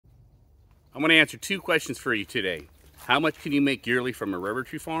I'm going to answer two questions for you today. How much can you make yearly from a rubber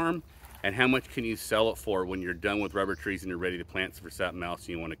tree farm? And how much can you sell it for when you're done with rubber trees and you're ready to plant for something else and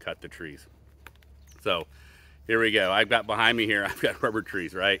you want to cut the trees? So here we go. I've got behind me here, I've got rubber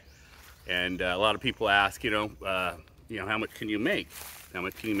trees, right? And a lot of people ask, how much can you make? How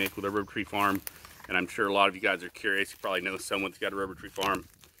much can you make with a rubber tree farm? And I'm sure a lot of you guys are curious. You probably know someone that's got a rubber tree farm,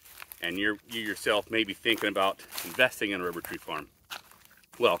 and you yourself may be thinking about investing in a rubber tree farm.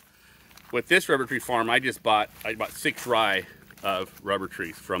 Well, with this rubber tree farm, I bought 6 rye of rubber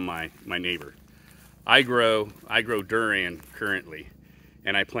trees from my neighbor. I grow durian currently,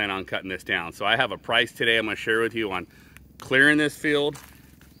 and I plan on cutting this down. So I have a price today I'm going to share with you on clearing this field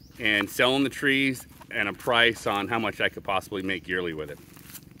and selling the trees, and a price on how much I could possibly make yearly with it.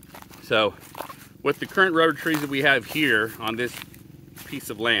 So with the current rubber trees that we have here on this piece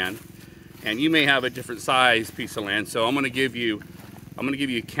of land, and you may have a different size piece of land, so I'm going to give you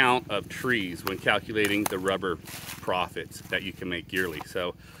a count of trees when calculating the rubber profits that you can make yearly.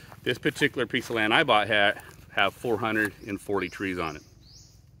 So this particular piece of land I bought have 440 trees on it.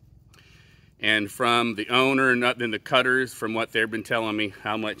 And from the owner and the cutters, from what they've been telling me,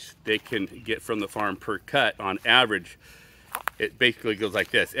 how much they can get from the farm per cut on average, it basically goes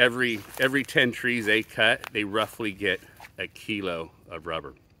like this. Every 10 trees they cut, they roughly get a kilo of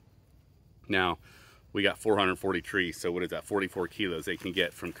rubber. Now, we got 440 trees, so what is that? 44 kilos they can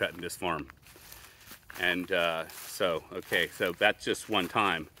get from cutting this farm. And so that's just one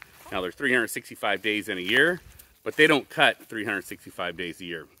time. Now, there's 365 days in a year, but they don't cut 365 days a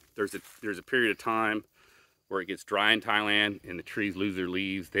year. There's a period of time where it gets dry in Thailand and the trees lose their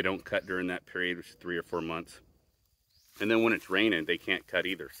leaves. They don't cut during that period, which is 3 or 4 months. And then when it's raining, they can't cut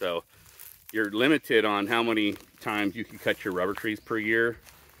either. So you're limited on how many times you can cut your rubber trees per year.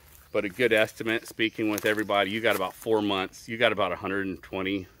 But a good estimate, speaking with everybody, you got about 4 months. You got about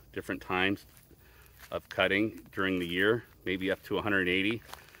 120 different times of cutting during the year, maybe up to 180.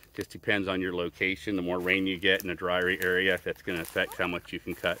 Just depends on your location. The more rain you get in a drier area, that's going to affect how much you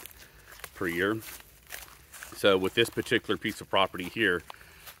can cut per year. So with this particular piece of property here,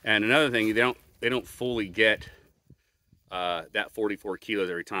 and another thing, they don't fully get that 44 kilos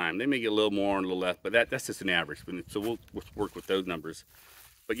every time. They may get a little more and a little less, but that's just an average. So we'll work with those numbers.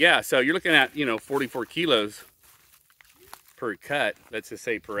 But yeah, so you're looking at 44 kilos per cut. Let's just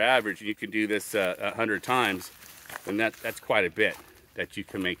say per average, and you can do this 100 times, and that's quite a bit that you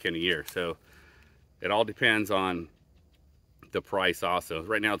can make in a year. So it all depends on the price also.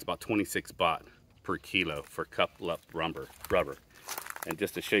 Right now it's about 26 baht per kilo for coupled up rubber. And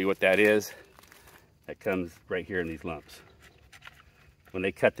just to show you what that is, that comes right here in these lumps. When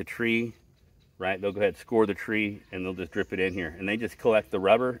they cut the tree, right, they'll go ahead and score the tree and they'll just drip it in here. And they just collect the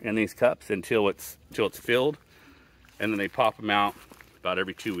rubber in these cups until it's filled. And then they pop them out about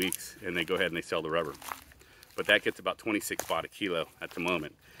every 2 weeks and they go ahead and they sell the rubber. But that gets about 26 baht a kilo at the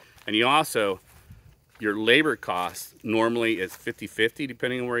moment. And you also, your labor cost normally is 50-50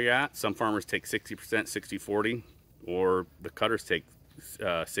 depending on where you're at. Some farmers take 60%, 60-40, or the cutters take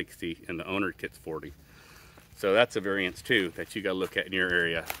 60 and the owner gets 40. So that's a variance too that you got to look at in your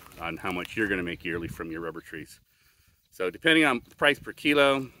area on how much you're going to make yearly from your rubber trees. So depending on the price per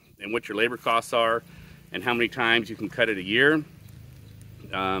kilo and what your labor costs are and how many times you can cut it a year,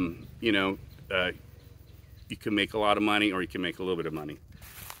 you can make a lot of money or you can make a little bit of money.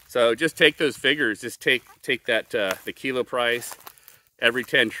 So just take those figures, just take that the kilo price. Every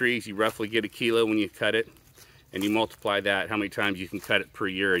 10 trees you roughly get a kilo when you cut it, and you multiply that how many times you can cut it per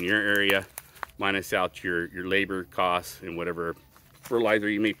year in your area, minus out your labor costs and whatever fertilizer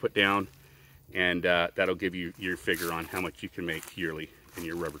you may put down, and that'll give you your figure on how much you can make yearly in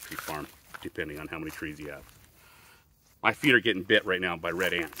your rubber tree farm, depending on how many trees you have. My feet are getting bit right now by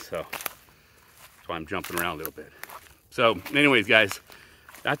red ants, so that's why I'm jumping around a little bit. So anyways, guys,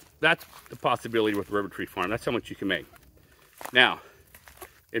 that's the possibility with rubber tree farm. That's how much you can make. Now,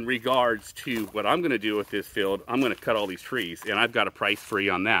 in regards to what I'm going to do with this field, I'm going to cut all these trees, and I've got a price free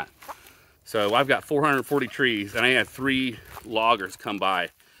on that. So I've got 440 trees, and I had 3 loggers come by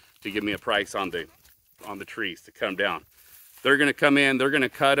to give me a price on the trees to cut them down. They're going to come in, they're going to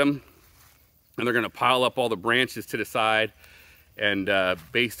cut them, and they're going to pile up all the branches to the side. And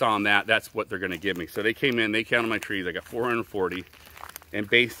based on that, that's what they're going to give me. So they came in, they counted my trees. I got 440. And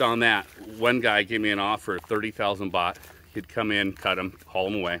based on that, one guy gave me an offer of 30,000 baht. He'd come in, cut them, haul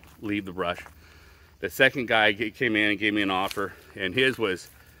them away, leave the brush. The second guy came in and gave me an offer, and his was,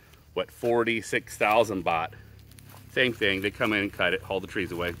 what, 46,000 baht. Same thing, they come in and cut it, haul the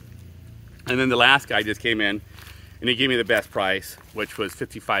trees away. And then the last guy just came in, and he gave me the best price, which was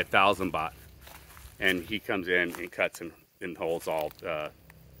 55,000 baht. And he comes in and cuts and hauls all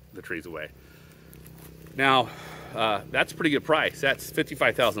the trees away. Now, that's a pretty good price. That's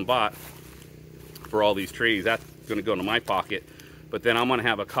 55,000 baht for all these trees. That's gonna go into my pocket, but then I'm gonna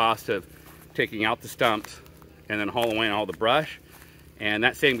have a cost of taking out the stumps and then hauling away all the brush. And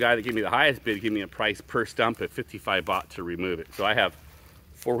that same guy that gave me the highest bid gave me a price per stump at 55 baht to remove it. So I have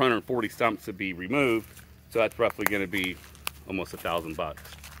 440 stumps to be removed. So that's roughly gonna be almost 1,000 bucks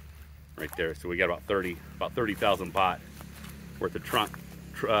right there. So we got about 30,000 baht worth of trunk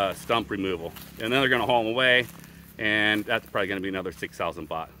stump removal. And then they're gonna haul them away, and that's probably gonna be another 6,000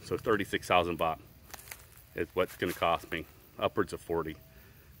 baht. So 36,000 baht is what's gonna cost me, upwards of 40.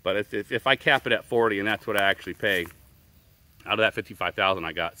 But if I cap it at 40, and that's what I actually pay, out of that 55,000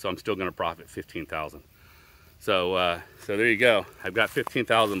 I got, so I'm still gonna profit 15,000. So there you go. I've got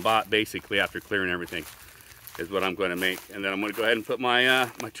 15,000 baht basically after clearing everything is what I'm gonna make. And then I'm gonna go ahead and put my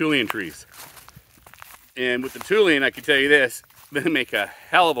my Tulian trees. And with the Tulian, I can tell you this, they make a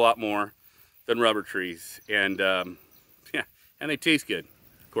hell of a lot more than rubber trees. And yeah, and they taste good,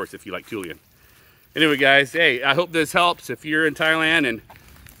 of course, if you like Tulian. Anyway, guys, hey, I hope this helps. If you're in Thailand and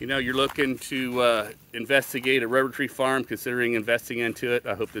you know you're looking to investigate a rubber tree farm, considering investing into it,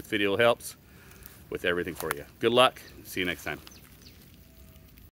 I hope this video helps with everything for you. Good luck. See you next time.